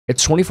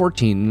It's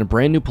 2014 and a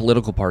brand new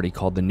political party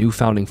called the New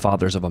Founding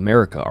Fathers of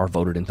America are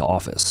voted into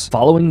office.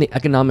 Following the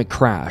economic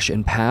crash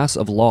and pass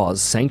of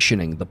laws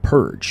sanctioning the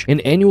Purge,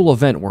 an annual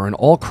event wherein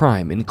all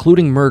crime,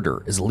 including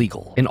murder, is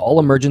legal, and all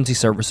emergency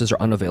services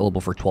are unavailable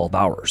for 12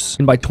 hours.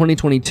 And by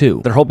 2022,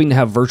 they're hoping to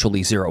have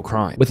virtually zero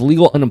crime, with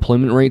legal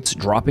unemployment rates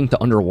dropping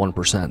to under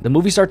 1%. The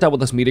movie starts out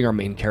with us meeting our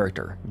main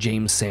character,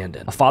 James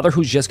Sandin, a father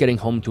who's just getting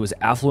home to his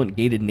affluent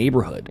gated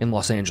neighborhood in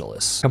Los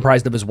Angeles,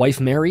 comprised of his wife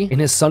Mary and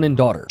his son and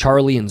daughter,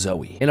 Charlie and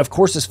Zoe. And of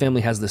course, his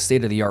family has the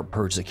state-of-the-art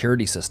Purge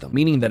security system,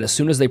 meaning that as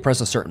soon as they press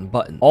a certain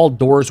button, all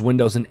doors,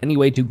 windows, and any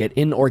way to get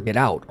in or get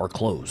out are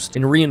closed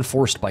and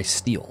reinforced by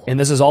steel. And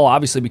this is all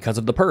obviously because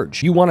of the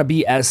Purge. You want to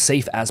be as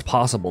safe as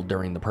possible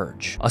during the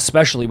Purge,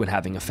 especially when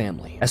having a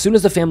family. As soon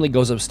as the family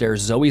goes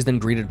upstairs, Zoe's then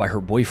greeted by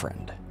her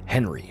boyfriend,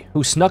 Henry,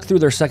 who snuck through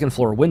their second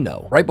floor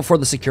window right before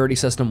the security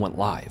system went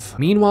live.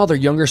 Meanwhile, their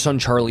younger son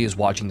Charlie is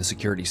watching the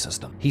security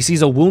system. He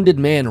sees a wounded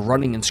man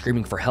running and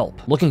screaming for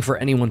help, looking for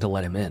anyone to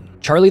let him in.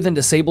 Charlie then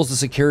disables the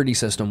security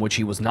system, which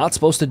he was not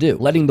supposed to do,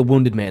 letting the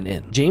wounded man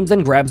in. James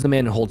then grabs the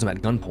man and holds him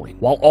at gunpoint.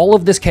 While all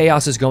of this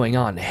chaos is going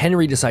on,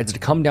 Henry decides to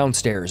come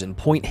downstairs and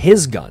point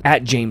his gun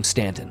at James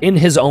Stanton in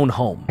his own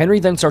home. Henry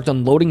then starts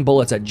unloading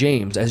bullets at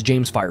James as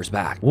James fires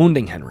back,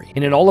 wounding Henry.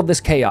 And in all of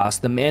this chaos,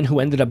 the man who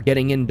ended up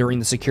getting in during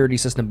the security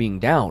system being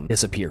down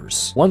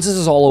disappears. Once this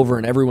is all over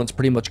and everyone's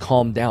pretty much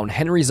calmed down,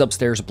 Henry's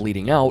upstairs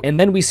bleeding out, and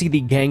then we see the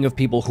gang of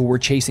people who were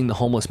chasing the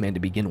homeless man to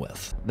begin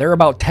with. There are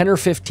about 10 or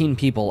 15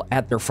 people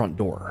at their front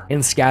door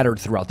and scattered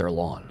throughout their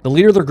lawn. The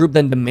leader of their group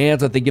then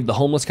demands that they give the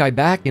homeless guy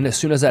back, and as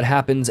soon as that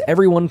happens,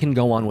 everyone can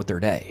go on with their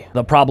day.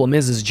 The problem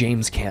is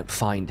James can't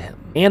find him,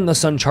 and the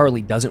son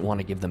Charlie doesn't want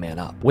to give the man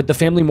up. With the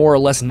family more or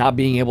less not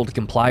being able to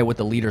comply with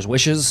the leader's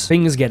wishes,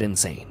 things get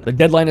insane. The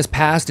deadline is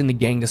passed and the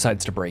gang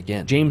decides to break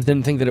in. James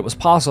didn't think that it was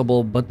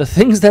possible, but the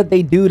things that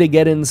they do to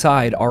get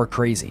inside are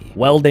crazy.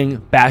 Welding,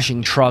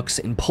 bashing trucks,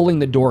 and pulling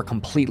the door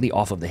completely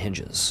off of the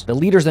hinges. The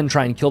leaders then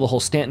try and kill the whole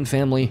Stanton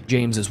family.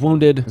 James is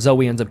wounded.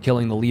 Zoe ends up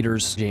killing the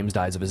leaders. James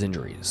dies of his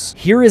injuries.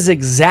 Here is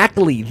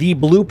exactly the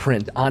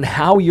blueprint on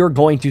how you're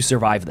going to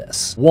survive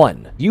this.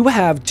 1. You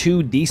have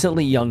two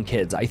decently young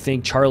kids. I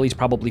think Charlie's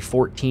probably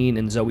 14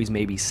 and Zoe's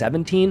maybe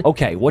 17.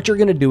 Okay, what you're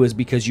gonna do is,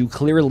 because you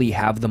clearly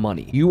have the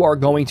money, you are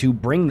going to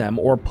bring them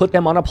or put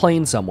them on a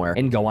plane somewhere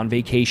and go on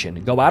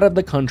vacation. Go out of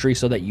the country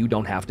so that you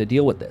don't have to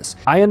deal with this.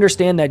 I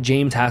understand that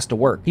James has to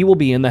work. He will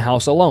be in the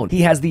house alone.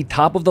 He has the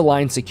top of the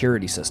line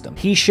security system.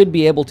 He should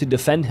be able to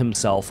defend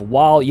himself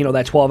while,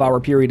 that 12-hour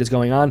period is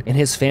going on and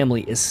his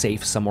family is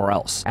safe somewhere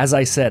else. As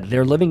I said,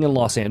 they're living in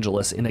Los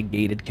Angeles in a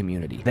gated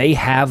community. They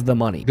have the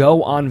money.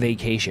 Go on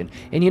vacation.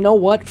 And you know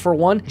what? For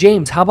one,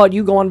 James, how about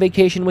you go on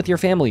vacation with your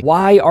family?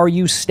 Why are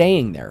you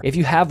staying there? If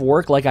you have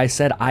work, like I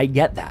said, I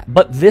get that.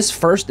 But this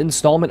first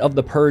installment of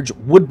the Purge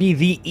would be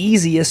the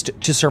easiest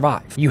to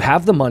survive. You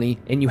have the money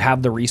and you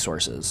have the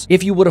resources.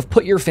 If you would have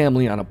put your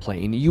family on a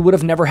plane, you would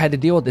have never had to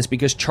deal with this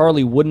because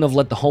Charlie wouldn't have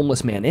let the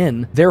homeless man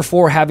in,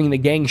 therefore having the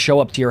gang show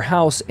up to your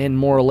house and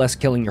more or less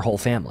killing your whole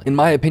family. In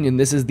my opinion,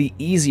 this is the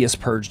easiest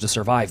Purge to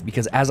survive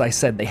because, as I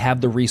said, they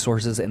have the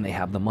resources and they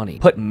have the money.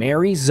 Put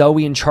Mary,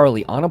 Zoe, and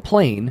Charlie on a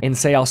plane and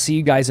say, I'll see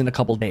you guys in a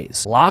couple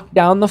days. Lock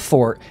down the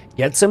fort,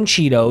 get some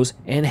Cheetos,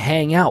 and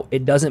hang out.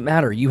 It doesn't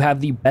matter. You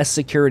have the best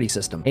security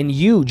system. And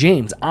you,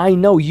 James, I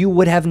know you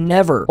would have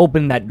never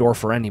opened that door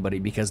for anybody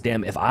because,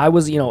 damn, if I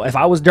was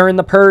during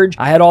the Purge,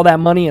 I had all that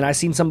money and I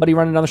seen somebody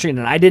running down the street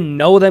and I didn't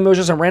know them, it was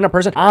just a random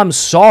person, I'm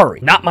sorry.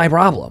 Not my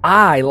problem.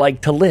 I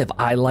like to live.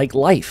 I like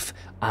life.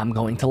 I'm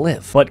going to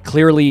live. But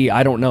clearly,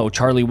 I don't know,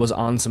 Charlie was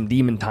on some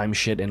demon time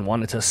shit and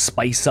wanted to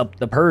spice up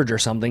the Purge or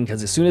something,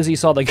 because as soon as he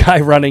saw the guy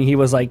running, he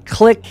was like,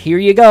 click, here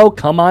you go,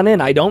 come on in.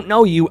 I don't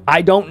know you.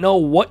 I don't know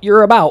what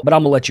you're about, but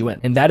I'm gonna let you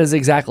in. And that is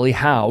exactly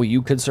how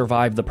you could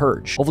survive the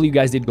Purge. Hopefully you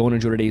guys did go and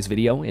enjoy today's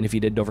video, and if you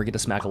did, don't forget to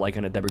smack a like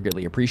on it. That'd be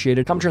greatly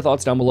appreciated. Comment your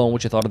thoughts down below on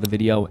what you thought of the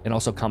video, and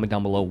also comment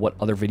down below what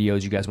other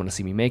videos you guys want to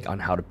see me make on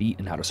how to beat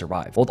and how to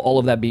survive. With all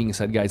of that being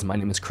said, guys, my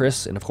name is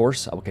Chris, and of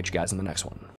course, I will catch you guys in the next one.